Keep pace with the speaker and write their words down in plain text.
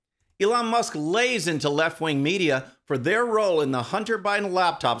Elon Musk lays into left-wing media for their role in the Hunter Biden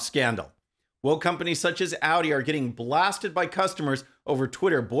laptop scandal. Woke companies such as Audi are getting blasted by customers over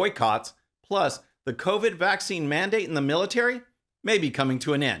Twitter boycotts. Plus, the COVID vaccine mandate in the military may be coming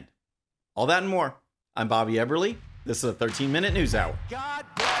to an end. All that and more. I'm Bobby Eberle. This is a 13-minute news hour. God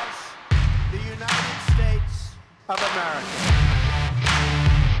bless the United States of America.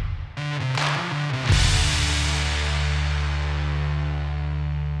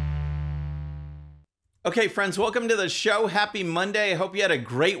 Okay, friends, welcome to the show. Happy Monday. I hope you had a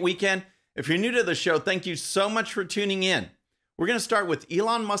great weekend. If you're new to the show, thank you so much for tuning in. We're going to start with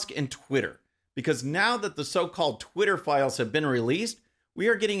Elon Musk and Twitter, because now that the so-called Twitter files have been released, we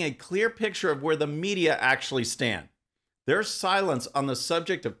are getting a clear picture of where the media actually stand. Their silence on the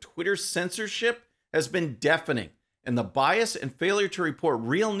subject of Twitter censorship has been deafening, and the bias and failure to report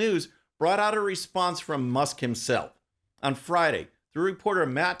real news brought out a response from Musk himself. On Friday, through reporter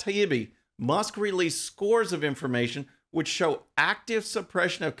Matt Taibbi, Musk released scores of information which show active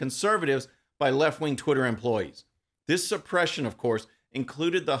suppression of conservatives by left-wing Twitter employees. This suppression, of course,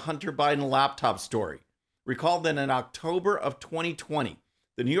 included the Hunter Biden laptop story. Recall that in October of 2020,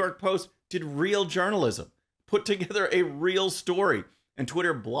 the New York Post did real journalism, put together a real story, and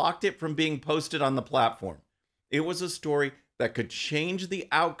Twitter blocked it from being posted on the platform. It was a story that could change the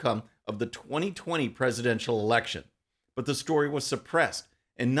outcome of the 2020 presidential election. But the story was suppressed.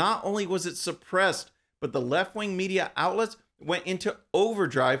 And not only was it suppressed, but the left-wing media outlets went into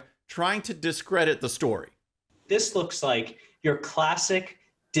overdrive trying to discredit the story. This looks like your classic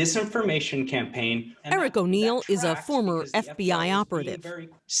disinformation campaign. Eric O'Neill is a former FBI operative.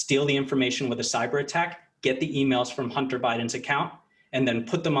 Steal the information with a cyber attack, get the emails from Hunter Biden's account, and then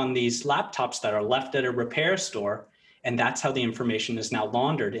put them on these laptops that are left at a repair store. And that's how the information is now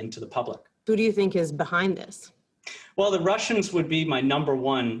laundered into the public. Who do you think is behind this? Well, the Russians would be my number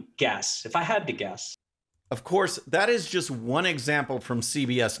one guess, if I had to guess. Of course, that is just one example from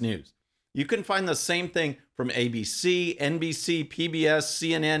CBS News. You can find the same thing from ABC, NBC, PBS,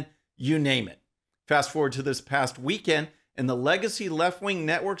 CNN, you name it. Fast forward to this past weekend, and the legacy left-wing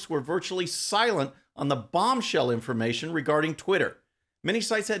networks were virtually silent on the bombshell information regarding Twitter. Many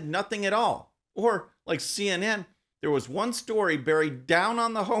sites had nothing at all. Or, like CNN, there was one story buried down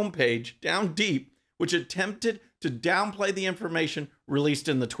on the homepage, down deep, which attempted to downplay the information released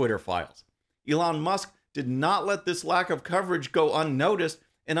in the Twitter files. Elon Musk did not let this lack of coverage go unnoticed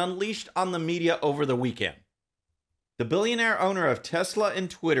and unleashed on the media over the weekend. The billionaire owner of Tesla and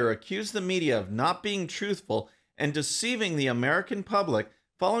Twitter accused the media of not being truthful and deceiving the American public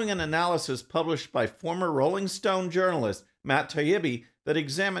following an analysis published by former Rolling Stone journalist Matt Taibbi that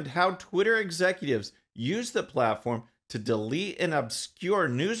examined how Twitter executives used the platform to delete and obscure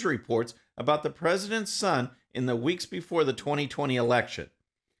news reports about the president's son in the weeks before the 2020 election.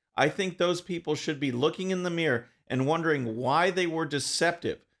 I think those people should be looking in the mirror and wondering why they were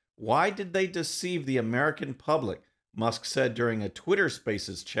deceptive. Why did they deceive the American public? Musk said during a Twitter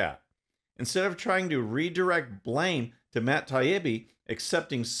Spaces chat. Instead of trying to redirect blame to Matt Taibbi,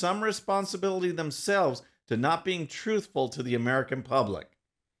 accepting some responsibility themselves to not being truthful to the American public.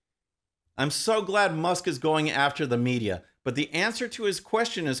 I'm so glad Musk is going after the media, but the answer to his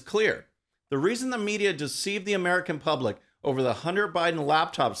question is clear. The reason the media deceived the American public over the Hunter Biden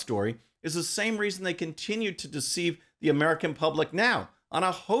laptop story is the same reason they continue to deceive the American public now on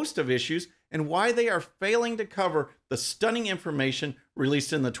a host of issues and why they are failing to cover the stunning information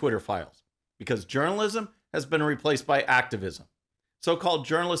released in the Twitter files. Because journalism has been replaced by activism. So-called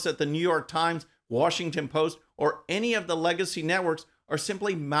journalists at the New York Times, Washington Post, or any of the legacy networks are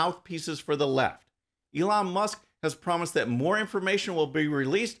simply mouthpieces for the left. Elon Musk has promised that more information will be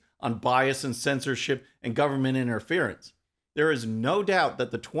released on bias and censorship and government interference. There is no doubt that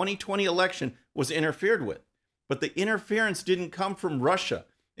the 2020 election was interfered with, but the interference didn't come from Russia.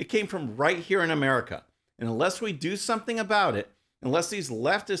 It came from right here in America. And unless we do something about it, unless these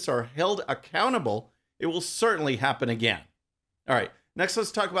leftists are held accountable, it will certainly happen again. All right, next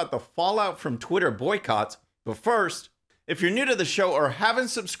let's talk about the fallout from Twitter boycotts. But first, if you're new to the show or haven't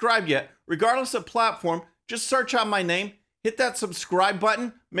subscribed yet, regardless of platform, just search out my name, hit that subscribe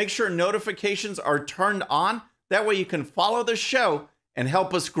button, make sure notifications are turned on. That way you can follow the show and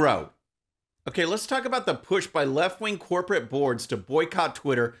help us grow. Okay, let's talk about the push by left-wing corporate boards to boycott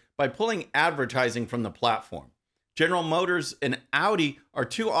Twitter by pulling advertising from the platform. General Motors and Audi are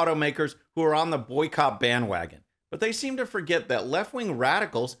two automakers who are on the boycott bandwagon, but they seem to forget that left-wing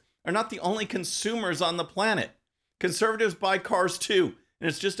radicals are not the only consumers on the planet. Conservatives buy cars too, and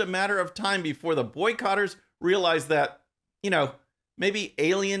it's just a matter of time before the boycotters realize that, maybe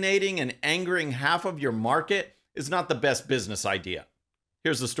alienating and angering half of your market is not the best business idea.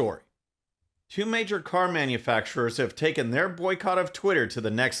 Here's the story. Two major car manufacturers have taken their boycott of Twitter to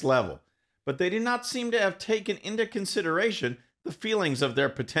the next level, but they do not seem to have taken into consideration the feelings of their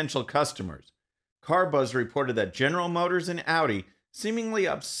potential customers. CarBuzz reported that General Motors and Audi, seemingly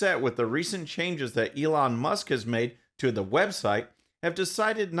upset with the recent changes that Elon Musk has made to the website, have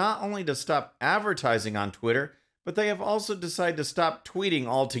decided not only to stop advertising on Twitter, but they have also decided to stop tweeting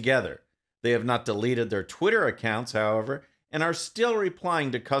altogether. They have not deleted their Twitter accounts, however, and are still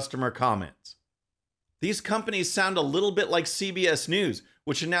replying to customer comments. These companies sound a little bit like CBS News,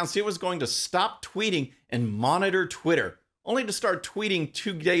 which announced it was going to stop tweeting and monitor Twitter, only to start tweeting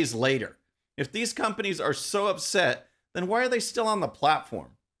 2 days later. If these companies are so upset, then why are they still on the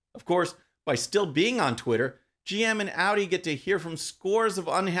platform? Of course, by still being on Twitter, GM and Audi get to hear from scores of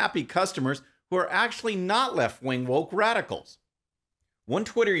unhappy customers who are actually not left-wing woke radicals. One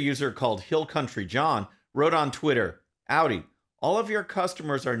Twitter user called Hill Country John wrote on Twitter, "Audi, all of your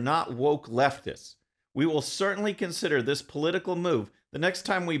customers are not woke leftists. We will certainly consider this political move the next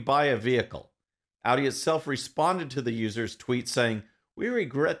time we buy a vehicle." Audi itself responded to the user's tweet saying, "We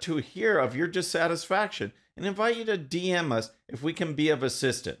regret to hear of your dissatisfaction and invite you to DM us if we can be of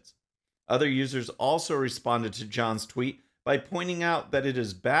assistance." Other users also responded to John's tweet by pointing out that it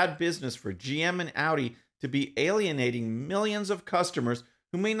is bad business for GM and Audi to be alienating millions of customers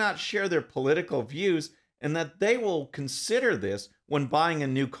who may not share their political views, and that they will consider this when buying a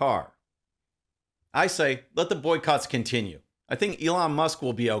new car. I say, let the boycotts continue. I think Elon Musk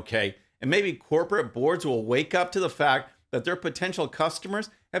will be okay, and maybe corporate boards will wake up to the fact that their potential customers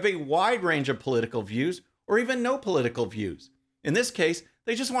have a wide range of political views or even no political views. In this case,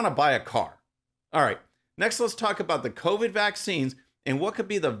 they just want to buy a car. All right, next let's talk about the COVID vaccines and what could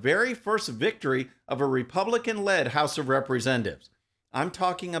be the very first victory of a Republican-led House of Representatives. I'm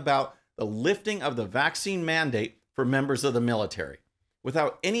talking about the lifting of the vaccine mandate for members of the military.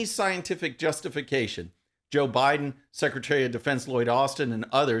 Without any scientific justification, Joe Biden, Secretary of Defense Lloyd Austin, and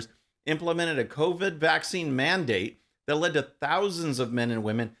others implemented a COVID vaccine mandate that led to thousands of men and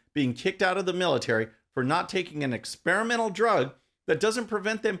women being kicked out of the military for not taking an experimental drug that doesn't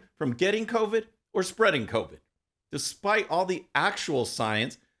prevent them from getting COVID or spreading COVID. Despite all the actual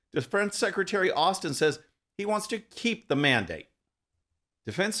science, Defense Secretary Austin says he wants to keep the mandate.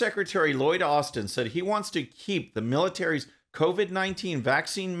 Defense Secretary Lloyd Austin said he wants to keep the military's COVID-19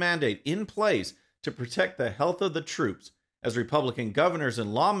 vaccine mandate in place to protect the health of the troops, as Republican governors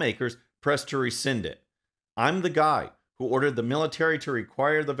and lawmakers pressed to rescind it. "I'm the guy who ordered the military to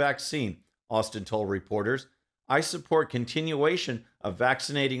require the vaccine," Austin told reporters. "I support continuation of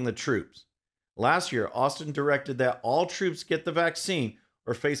vaccinating the troops." Last year, Austin directed that all troops get the vaccine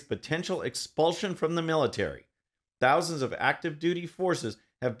or face potential expulsion from the military. Thousands of active duty forces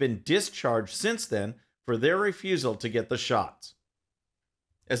have been discharged since then for their refusal to get the shots.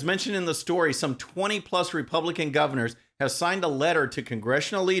 As mentioned in the story, some 20-plus Republican governors have signed a letter to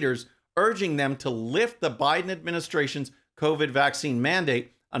congressional leaders urging them to lift the Biden administration's COVID vaccine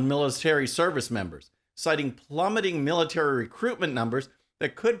mandate on military service members, citing plummeting military recruitment numbers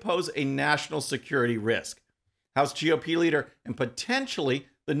that could pose a national security risk. House GOP leader and potentially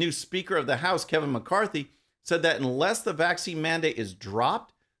the new Speaker of the House, Kevin McCarthy, said that unless the vaccine mandate is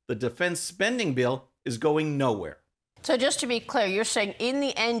dropped, the defense spending bill is going nowhere. So just to be clear, you're saying in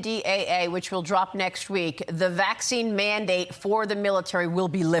the NDAA, which will drop next week, the vaccine mandate for the military will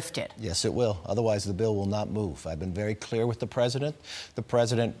be lifted? Yes, it will. Otherwise, the bill will not move. I've been very clear with the president. The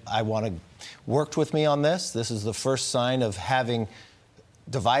president, worked with me on this. This is the first sign of having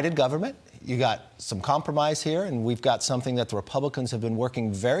divided government. You got some compromise here, and we've got something that the Republicans have been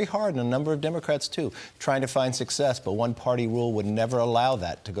working very hard, and a number of Democrats too, trying to find success, but one-party rule would never allow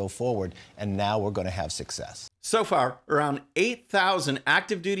that to go forward, and now we're going to have success. So far, around 8,000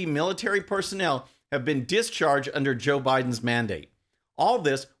 active duty military personnel have been discharged under Joe Biden's mandate. All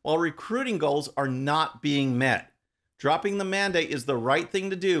this while recruiting goals are not being met. Dropping the mandate is the right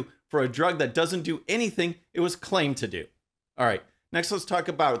thing to do for a drug that doesn't do anything it was claimed to do. All right. Next, let's talk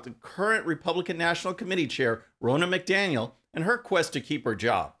about the current Republican National Committee Chair, Ronna McDaniel, and her quest to keep her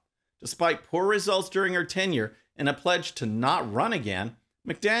job. Despite poor results during her tenure and a pledge to not run again,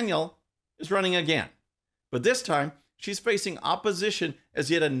 McDaniel is running again. But this time, she's facing opposition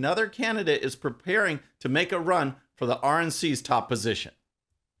as yet another candidate is preparing to make a run for the RNC's top position.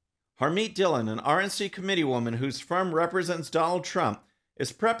 Harmeet Dillon, an RNC committeewoman whose firm represents Donald Trump,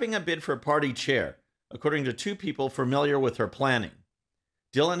 is prepping a bid for party chair, according to two people familiar with her planning.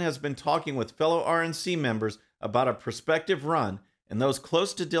 Dillon has been talking with fellow RNC members about a prospective run, and those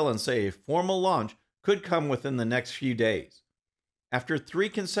close to Dillon say a formal launch could come within the next few days. After 3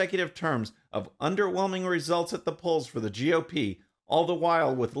 consecutive terms of underwhelming results at the polls for the GOP, all the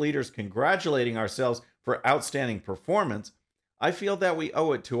while with leaders congratulating ourselves for outstanding performance, I feel that we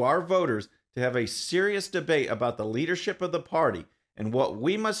owe it to our voters to have a serious debate about the leadership of the party and what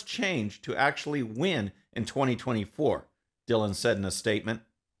we must change to actually win in 2024, Dillon said in a statement.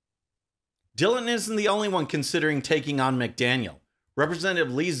 Dillon isn't the only one considering taking on McDaniel.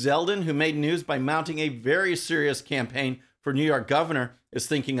 Representative Lee Zeldin, who made news by mounting a very serious campaign for New York governor, is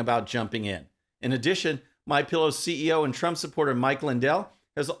thinking about jumping in. In addition, MyPillow CEO and Trump supporter Mike Lindell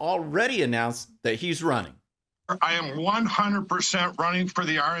has already announced that he's running. I am 100% running for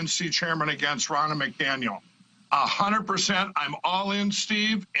the RNC chairman against Ronna McDaniel. 100%. I'm all in,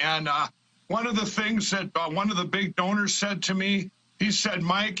 Steve. And one of the things that one of the big donors said to me, he said,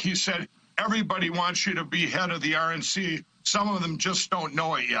 Mike, he said, everybody wants you to be head of the RNC. Some of them just don't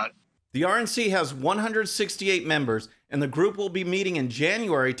know it yet. The RNC has 168 members, and the group will be meeting in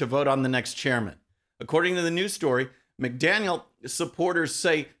January to vote on the next chairman. According to the news story, McDaniel supporters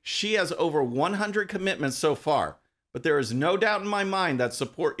say she has over 100 commitments so far, but there is no doubt in my mind that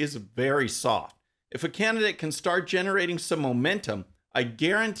support is very soft. If a candidate can start generating some momentum, I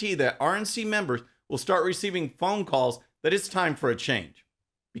guarantee that RNC members will start receiving phone calls that it's time for a change.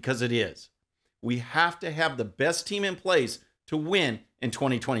 Because it is. We have to have the best team in place to win in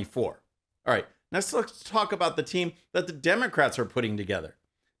 2024. All right, let's talk about the team that the Democrats are putting together.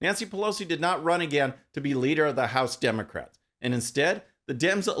 Nancy Pelosi did not run again to be leader of the House Democrats. And instead, the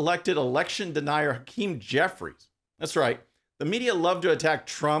Dems elected election denier Hakeem Jeffries. That's right. The media love to attack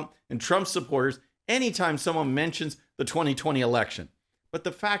Trump and Trump supporters anytime someone mentions the 2020 election. But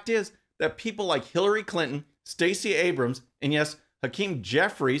the fact is that people like Hillary Clinton, Stacey Abrams, and yes, Hakeem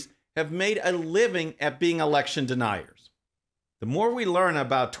Jeffries have made a living at being election deniers. The more we learn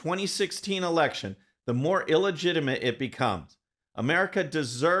about 2016 election, the more illegitimate it becomes. America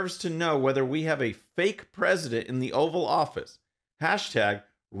deserves to know whether we have a fake president in the Oval Office. Hashtag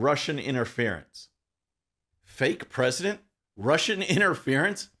Russian interference. Fake president? Russian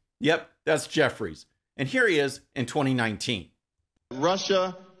interference? Yep, that's Jeffries. And here he is in 2019.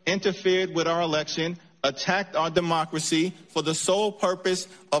 Russia interfered with our election, attacked our democracy for the sole purpose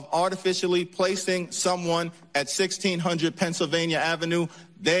of artificially placing someone at 1600 Pennsylvania Avenue.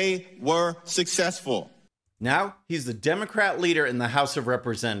 They were successful. Now, he's the Democrat leader in the House of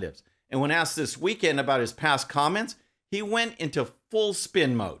Representatives. And when asked this weekend about his past comments, he went into full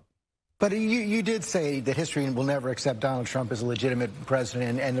spin mode. But you did say that history will never accept Donald Trump as a legitimate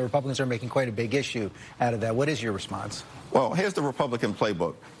president, and the Republicans are making quite a big issue out of that. What is your response? Well, here's the Republican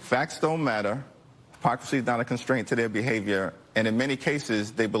playbook. Facts don't matter. Hypocrisy is not a constraint to their behavior. And in many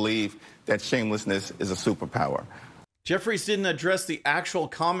cases, they believe that shamelessness is a superpower. Jeffries didn't address the actual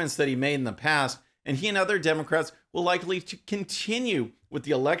comments that he made in the past, and he and other Democrats will likely to continue with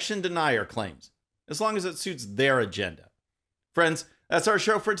the election denier claims, as long as it suits their agenda. Friends, that's our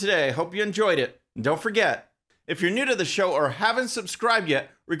show for today. I hope you enjoyed it. And don't forget, if you're new to the show or haven't subscribed yet,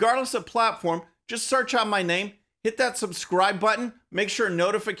 regardless of platform, just search out my name, hit that subscribe button, make sure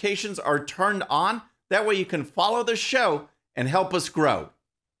notifications are turned on. That way you can follow the show and help us grow.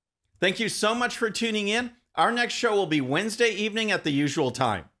 Thank you so much for tuning in. Our next show will be Wednesday evening at the usual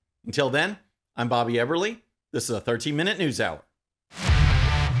time. Until then, I'm Bobby Eberle. This is a 13-minute news hour.